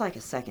beginning, it's like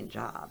a second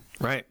job.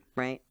 Right.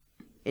 Right?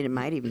 It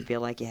might even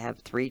feel like you have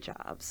 3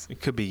 jobs.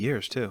 It could be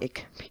years, too. It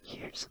could be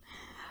years.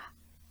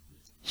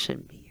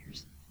 Shouldn't be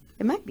years.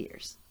 It might be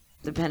years,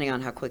 depending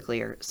on how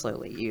quickly or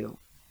slowly you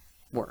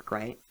work,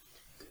 right?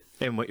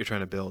 And what you're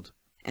trying to build.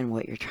 And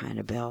what you're trying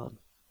to build.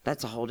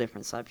 That's a whole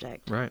different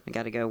subject. Right. You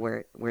got to go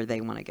where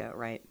they want to go,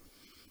 right?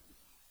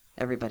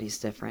 Everybody's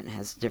different,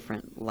 has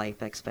different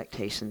life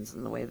expectations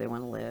and the way they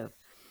want to live.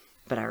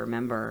 But I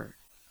remember,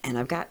 and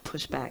I've got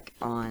pushback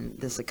on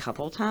this a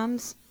couple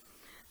times,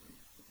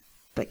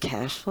 but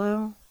cash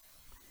flow.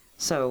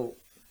 So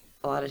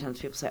a lot of times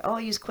people say, oh,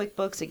 I use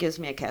QuickBooks, it gives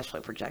me a cash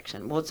flow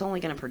projection. Well, it's only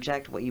going to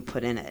project what you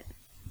put in it.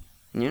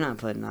 And you're not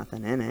putting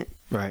nothing in it.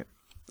 Right.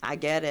 I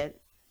get it.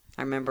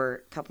 I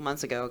remember a couple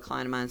months ago, a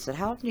client of mine said,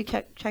 how often do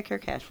you check your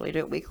cash flow? You do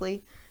it weekly?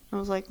 And I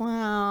was like,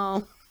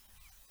 well,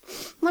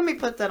 let me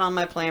put that on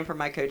my plan for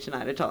my coach and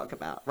I to talk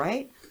about,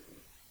 right?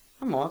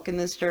 I'm walking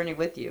this journey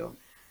with you.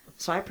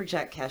 So I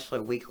project cash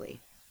flow weekly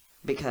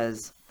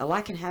because a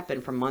lot can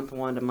happen from month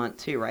 1 to month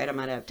 2, right? I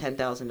might have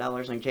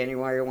 $10,000 on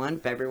January 1,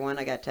 February 1,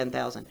 I got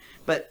 $10,000.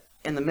 But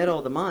in the middle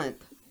of the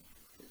month,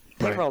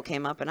 payroll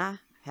came up and I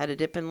had a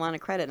dip in line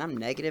of credit and I'm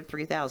negative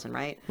 $3,000,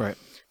 right? Right.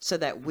 So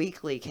that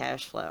weekly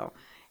cash flow.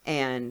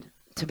 And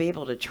to be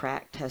able to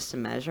track, test,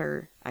 and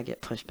measure, I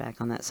get pushback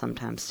on that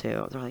sometimes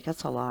too. They're like,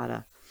 that's a lot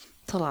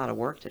of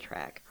work to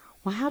track.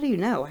 Well, how do you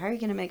know? How are you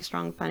going to make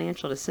strong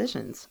financial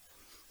decisions?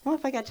 Well,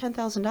 if I got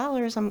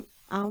 $10,000,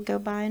 I'll go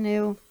buy a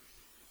new,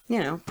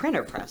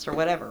 printer press or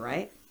whatever,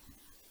 right?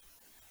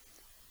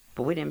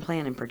 But we didn't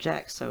plan and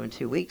project. So in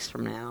 2 weeks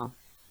from now,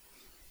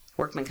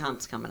 workman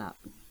comp's coming up.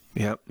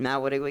 Yep. Now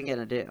what are we going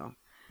to do?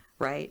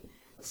 Right?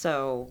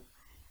 So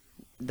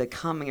the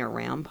coming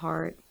around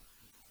part,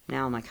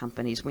 now in my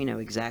companies, we know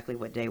exactly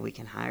what day we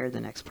can hire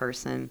the next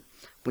person.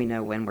 We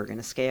know when we're going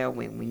to scale.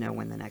 We know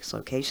when the next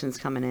location's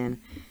coming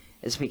in.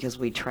 It's because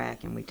we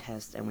track and we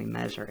test and we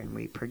measure and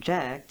we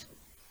project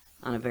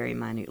on a very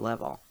minute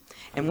level.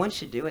 And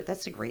once you do it,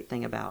 that's the great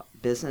thing about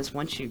business.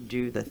 Once you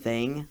do the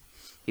thing,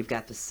 you've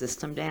got the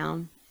system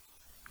down.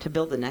 To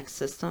build the next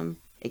system,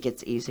 it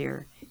gets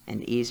easier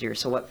and easier.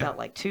 So what felt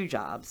like 2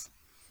 jobs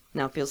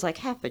now feels like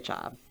half a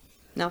job.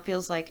 Now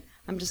feels like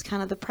I'm just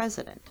kind of the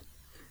president,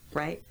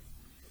 right?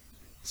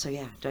 So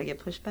yeah, do I get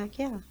pushback?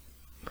 Yeah.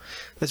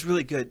 That's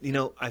really good.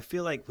 I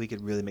feel like we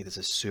could really make this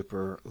a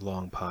super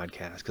long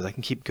podcast because I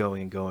can keep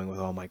going and going with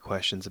all my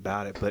questions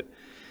about it. But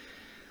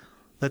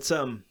let's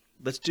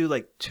do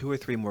like 2 or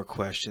 3 more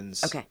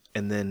questions. Okay.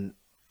 And then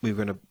we're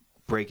going to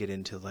break it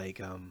into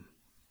like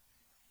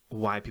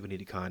why people need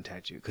to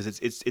contact you because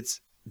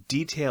it's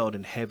detailed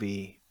and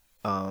heavy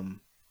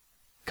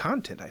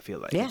content. I feel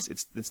like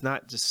it's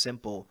not just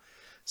simple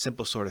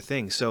sort of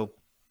things. So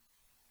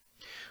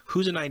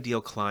Who's an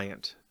ideal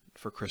client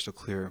for Crystal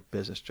Clear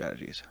Business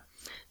Strategies?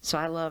 So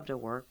I love to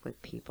work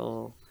with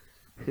people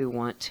who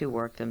want to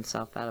work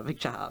themselves out of a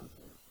job.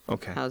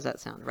 Okay. How does that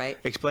sound, right?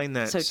 Explain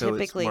that so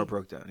typically, it's more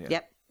broke down. Yeah.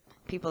 Yep.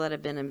 People that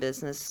have been in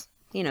business,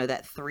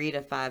 that 3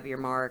 to 5 year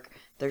mark,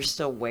 they're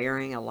still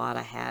wearing a lot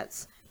of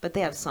hats, but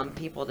they have some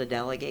people to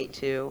delegate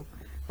to,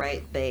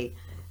 right? They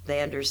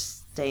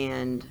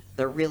understand,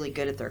 they're really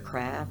good at their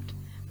craft,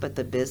 but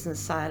the business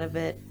side of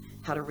it,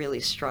 how to really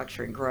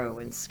structure and grow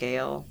and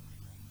scale,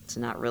 it's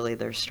not really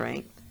their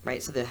strength,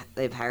 right? So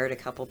they've hired a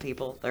couple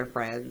people, their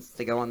friends,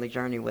 to go on the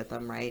journey with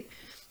them, right?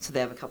 So they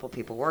have a couple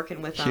people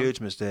working with them. Huge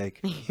mistake.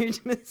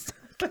 Huge mistake.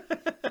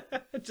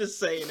 Just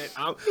saying it.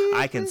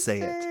 I can say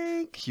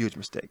it. Huge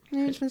mistake.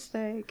 Huge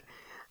mistake.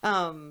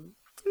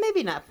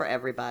 Maybe not for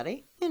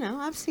everybody.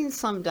 I've seen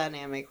some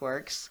dynamic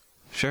works.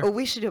 Sure. Oh,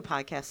 we should do a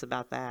podcast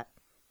about that.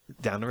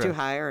 Down the road. To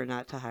hire or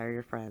not to hire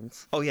your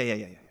friends. Oh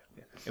yeah.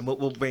 And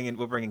we'll bring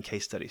in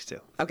case studies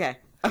too. Okay.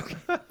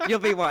 You'll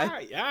be one.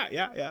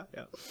 Yeah.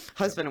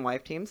 Husband and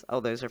wife teams. Oh,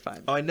 those are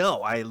fun. Oh, I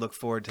know. I look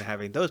forward to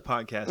having those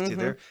podcasts too.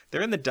 Mm-hmm.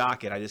 They're in the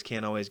docket. I just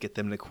can't always get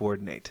them to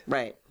coordinate.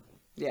 Right.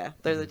 Yeah,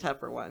 they're the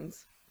tougher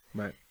ones.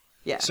 Right.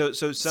 Yeah. So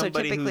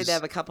somebody typically they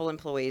have a couple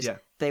employees. Yeah.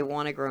 They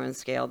want to grow and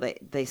scale.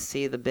 They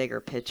see the bigger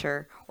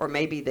picture, or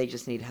maybe they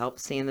just need help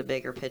seeing the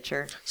bigger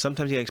picture.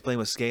 Sometimes you gotta explain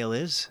what scale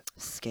is.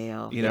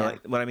 Scale. You know,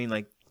 like, what I mean,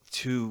 like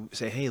to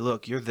say, hey,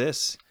 look, you're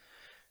this.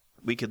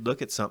 We could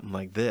look at something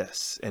like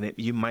this, and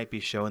you might be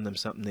showing them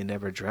something they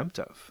never dreamt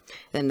of.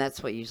 Then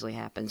that's what usually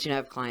happens. I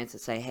have clients that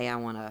say, hey, I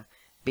want to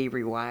be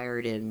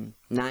rewired in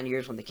 9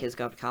 years when the kids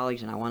go off to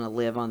college, and I want to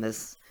live on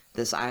this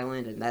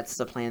island, and that's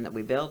the plan that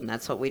we build, and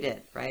that's what we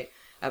did, right?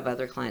 I have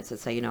other clients that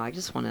say, I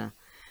just want to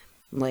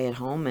lay at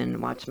home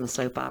and watch my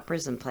soap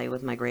operas and play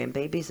with my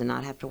grandbabies and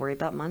not have to worry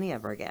about money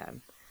ever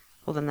again.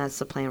 Well, then that's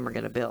the plan we're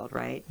going to build,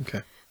 right?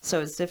 Okay.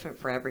 So it's different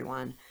for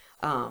everyone.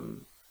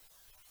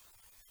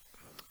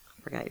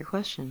 Forgot your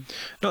question.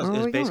 No,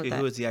 it's basically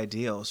who is the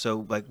ideal.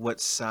 So, like,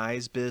 what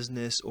size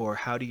business, or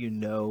how do you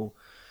know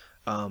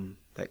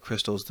that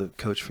Crystal's the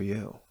coach for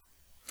you?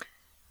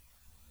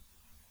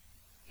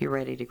 You're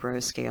ready to grow,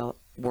 scale,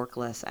 work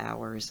less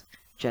hours,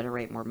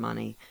 generate more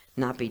money,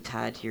 not be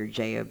tied to your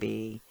job.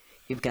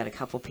 You've got a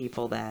couple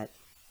people that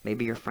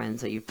maybe your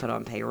friends that you've put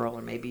on payroll,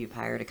 or maybe you've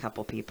hired a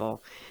couple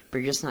people, but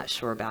you're just not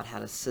sure about how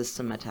to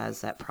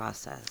systematize that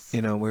process.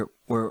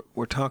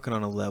 We're talking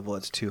on a level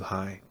that's too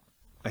high.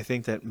 I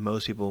think that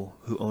most people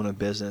who own a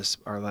business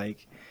are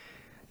like,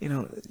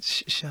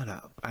 shut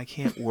up. I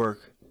can't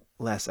work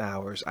less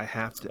hours. I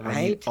have to. Right.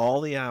 I need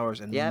all the hours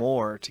and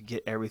more to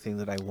get everything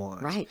that I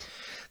want. Right.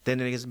 Then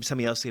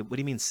somebody else say, "What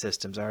do you mean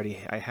systems?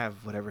 I have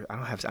whatever.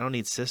 I don't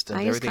need systems.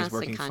 Everything's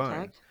working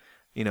fine.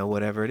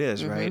 Whatever it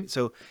is, right?"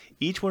 So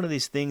each one of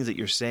these things that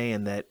you're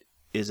saying that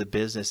is a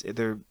business,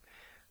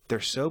 they're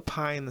so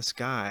pie in the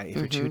sky if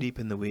you're too deep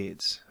in the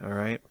weeds. All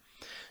right.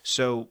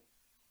 So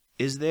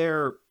is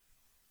there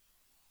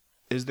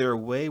a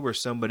way where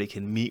somebody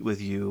can meet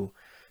with you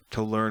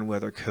to learn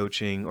whether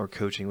coaching or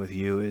coaching with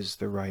you is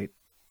the right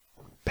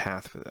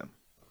path for them?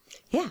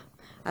 Yeah.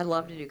 I'd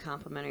love to do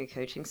complimentary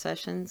coaching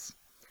sessions.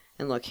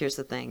 And look, here's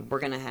the thing. We're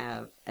going to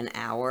have an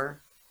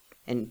hour,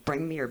 and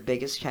bring me your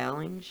biggest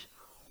challenge,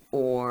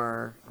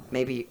 or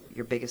maybe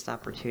your biggest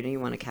opportunity you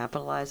want to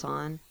capitalize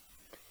on.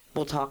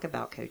 We'll talk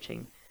about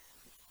coaching.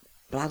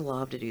 But I'd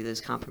love to do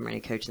those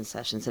complimentary coaching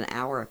sessions, an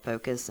hour of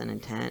focus and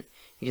intent.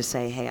 You just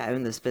say, hey, I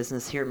own this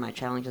business. Here are my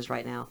challenges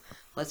right now.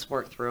 Let's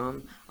work through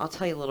them. I'll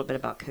tell you a little bit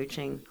about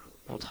coaching.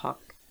 We'll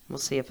talk. We'll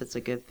see if it's a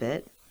good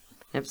fit.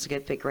 And if it's a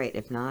good fit, great.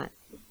 If not,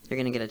 you're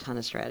going to get a ton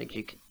of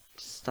strategy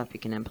stuff you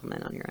can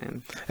implement on your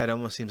own. That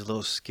almost seems a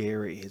little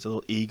scary. It's a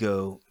little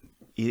ego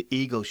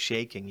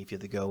shaking if you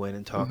have to go in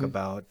and talk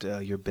about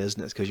your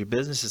business, because your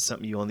business is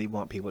something you only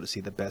want people to see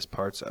the best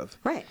parts of.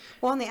 Right.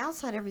 Well, on the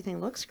outside,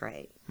 everything looks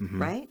great,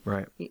 right?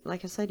 Right.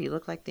 Like I said, you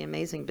look like the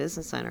amazing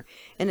business owner,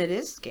 and it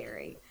is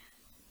scary.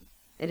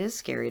 It is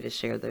scary to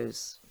share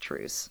those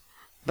truths,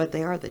 but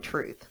they are the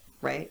truth,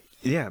 right?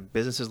 Yeah,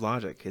 business is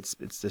logic. It's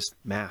just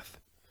math.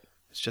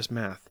 It's just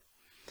math.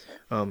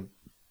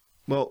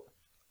 Well,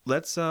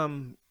 let's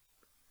go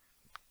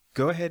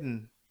ahead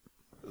and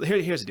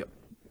here's the deal.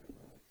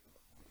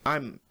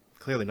 I'm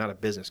clearly not a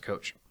business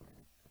coach.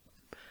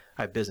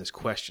 I have business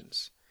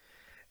questions,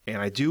 and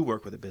I do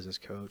work with a business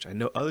coach. I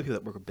know other people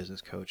that work with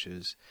business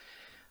coaches.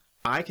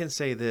 I can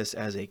say this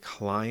as a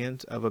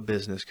client of a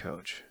business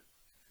coach.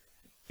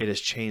 It has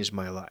changed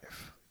my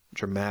life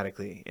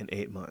dramatically in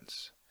 8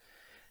 months.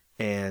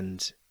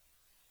 And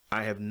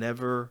I have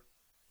never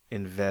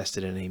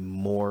invested in a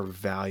more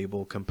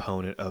valuable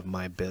component of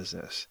my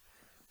business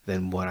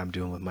than what I'm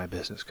doing with my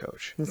business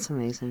coach. That's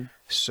amazing.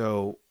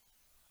 So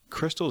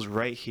Crystal's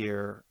right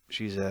here.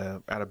 She's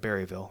out of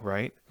Berryville,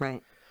 right?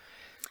 Right.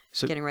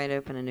 So getting ready to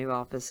open a new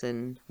office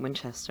in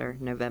Winchester,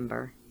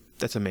 November.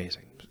 That's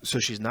amazing. So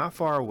she's not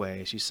far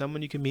away. She's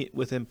someone you can meet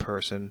with in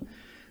person.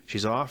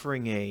 She's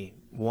offering a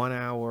 1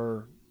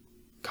 hour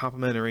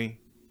complimentary,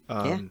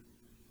 what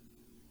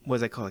do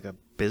they call it? Like a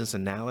business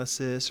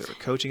analysis or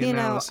coaching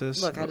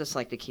analysis? Look, I just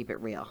like to keep it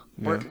real.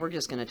 We're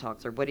just going to talk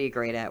through what are you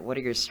great at, what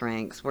are your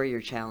strengths, what are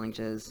your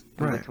challenges,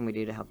 and what can we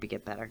do to help you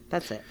get better.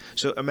 That's it.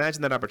 So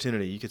imagine that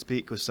opportunity. You could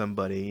speak with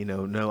somebody,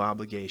 no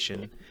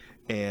obligation,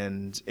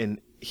 and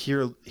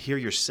hear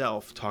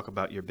yourself talk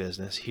about your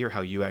business, hear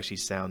how you actually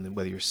sound, and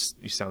whether you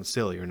sound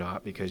silly or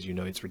not because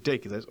it's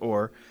ridiculous,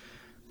 or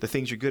the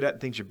things you're good at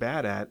and things you're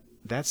bad at.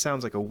 That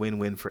sounds like a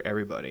win-win for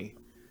everybody.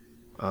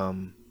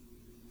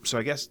 So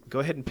I guess go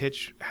ahead and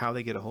pitch how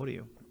they get a hold of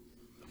you.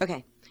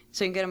 Okay.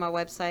 So you can go to my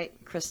website,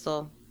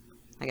 Crystal.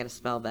 I got to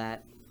spell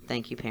that.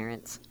 Thank you,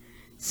 parents.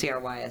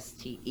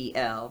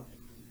 CRYSTEL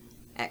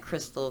at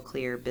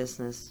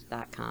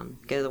crystalclearbusiness.com.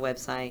 Go to the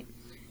website.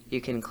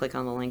 You can click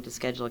on the link to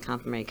schedule a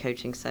complimentary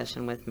coaching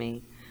session with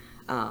me.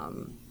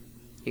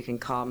 You can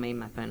call me.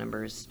 My phone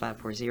number is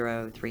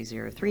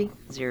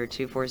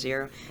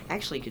 540-303-0240.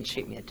 Actually, you can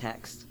shoot me a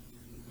text.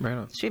 Right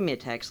on. Shoot me a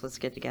text. Let's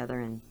get together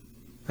and...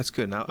 That's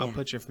good. And I'll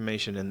put your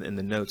information in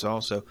the notes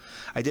also.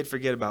 I did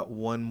forget about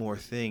one more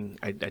thing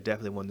I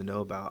definitely wanted to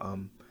know about.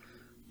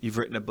 You've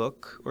written a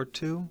book or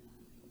two?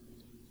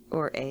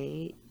 Or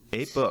 8.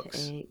 8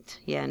 books.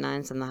 8. Yeah,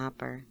 9's in the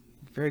hopper.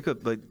 Very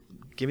good. But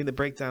give me the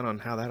breakdown on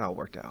how that all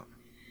worked out.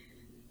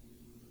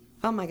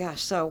 Oh, my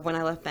gosh. So when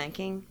I left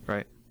banking...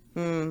 Right.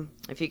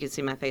 If you could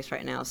see my face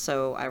right now.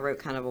 So I wrote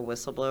kind of a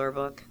whistleblower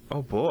book.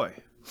 Oh, boy.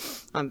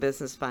 On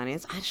business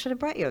finance. I should have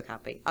brought you a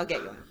copy. I'll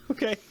get you one.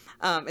 Okay.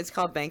 It's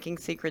called Banking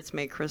Secrets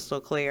Made Crystal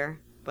Clear,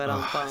 but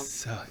on phone.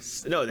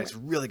 No, that's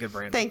really good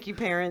branding. Thank you,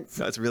 parents.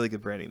 No, it's really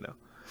good branding, though.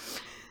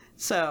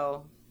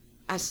 So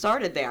I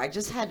started there. I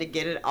just had to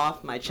get it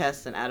off my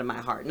chest and out of my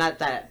heart. Not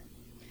that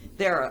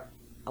there are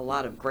a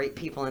lot of great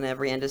people in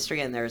every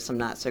industry, and there are some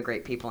not so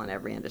great people in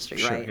every industry,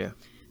 Sure, right? Yeah.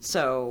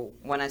 So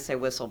when I say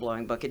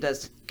whistleblowing book, it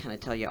does kind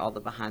of tell you all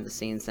the behind the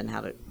scenes and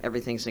how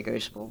everything's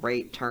negotiable,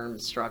 rate,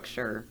 terms,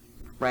 structure,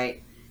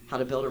 right? How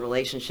to build a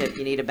relationship.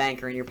 You need a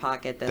banker in your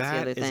pocket. That's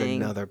the other thing. That is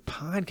another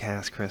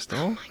podcast, Crystal.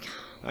 Oh, my God.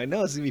 I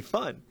know. It's going to be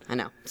fun. I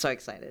know. So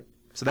excited.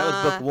 So that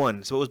was book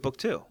 1. So what was book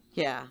 2?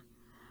 Yeah.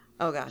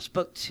 Oh, gosh.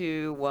 Book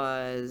 2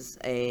 was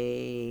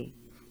a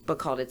book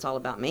called It's All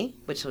About Me,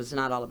 which was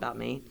not all about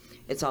me.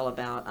 It's all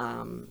about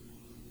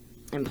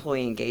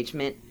employee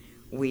engagement.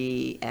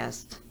 We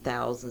asked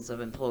thousands of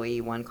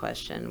employees one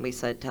question. We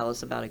said, tell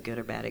us about a good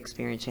or bad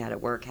experience you had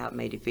at work, how it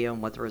made you feel,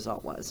 and what the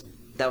result was.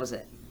 That was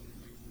it.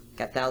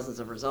 Got thousands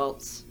of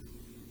results.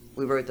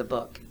 We wrote the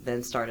book,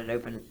 then started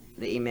opening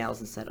the emails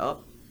and said,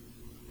 oh,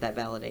 that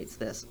validates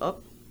this.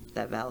 Oh,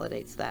 that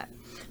validates that.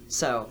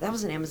 So that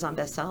was an Amazon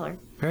bestseller.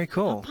 Very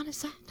cool. How fun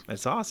is that?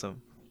 That's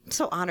awesome. I'm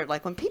so honored.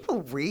 Like when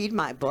people read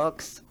my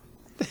books,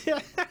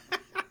 it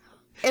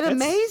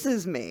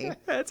amazes me.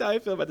 That's how I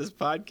feel about this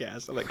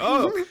podcast. I'm like,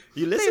 oh,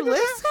 you listen to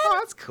that? Oh,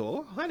 that's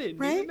cool. I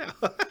didn't even know.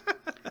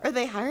 Or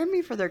they hire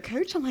me for their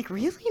coach. I'm like,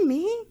 really,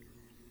 me?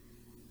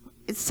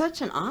 It's such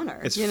an honor,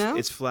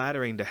 It's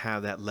flattering to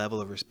have that level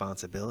of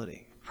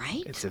responsibility.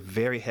 Right? It's a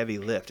very heavy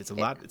lift. It's a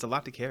lot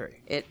to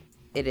carry. It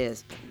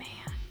is, but man,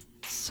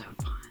 it's so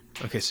fun.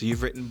 Okay, so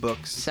you've written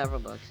books. Several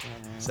books.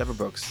 Several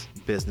books.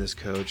 Business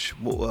coach.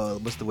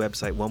 What's the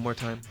website one more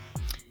time?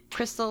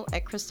 Crystal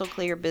at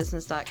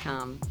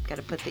crystalclearbusiness.com. Got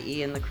to put the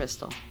E in the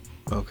crystal.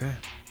 Okay.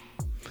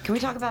 Can we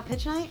talk about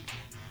pitch night?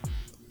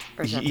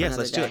 Yes,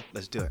 let's do it.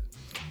 Let's do it.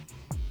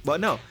 Well,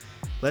 no.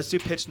 Let's do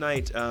pitch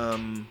night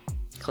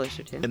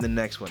closer to in the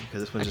next one because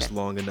this one's just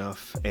long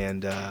enough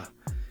and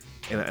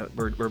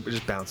we're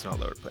just bouncing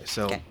all over the place.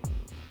 So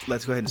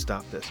let's go ahead and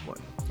stop this one.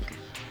 Okay.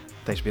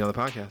 Thanks for being on the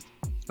podcast.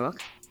 You're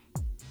welcome.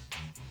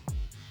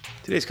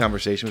 Today's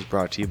conversation was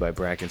brought to you by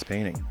Bracken's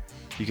Painting.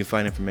 You can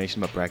find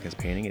information about Bracken's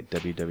Painting at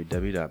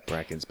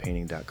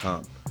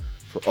www.brackenspainting.com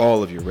for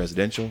all of your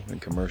residential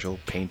and commercial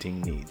painting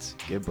needs.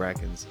 Give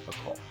Bracken's a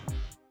call.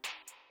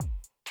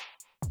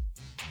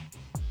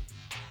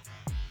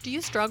 Do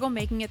you struggle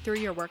making it through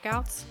your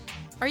workouts?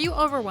 Are you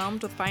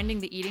overwhelmed with finding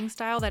the eating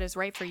style that is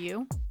right for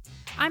you?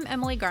 I'm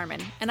Emily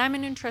Garman, and I'm a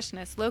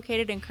nutritionist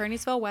located in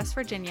Kearneysville, West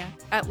Virginia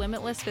at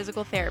Limitless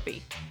Physical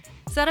Therapy.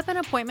 Set up an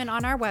appointment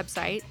on our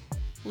website,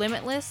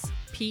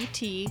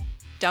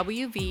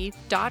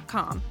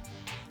 limitlessptwv.com.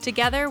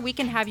 Together, we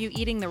can have you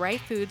eating the right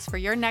foods for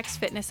your next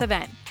fitness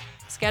event.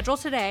 Schedule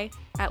today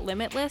at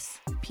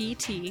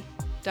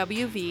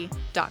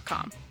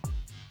limitlessptwv.com.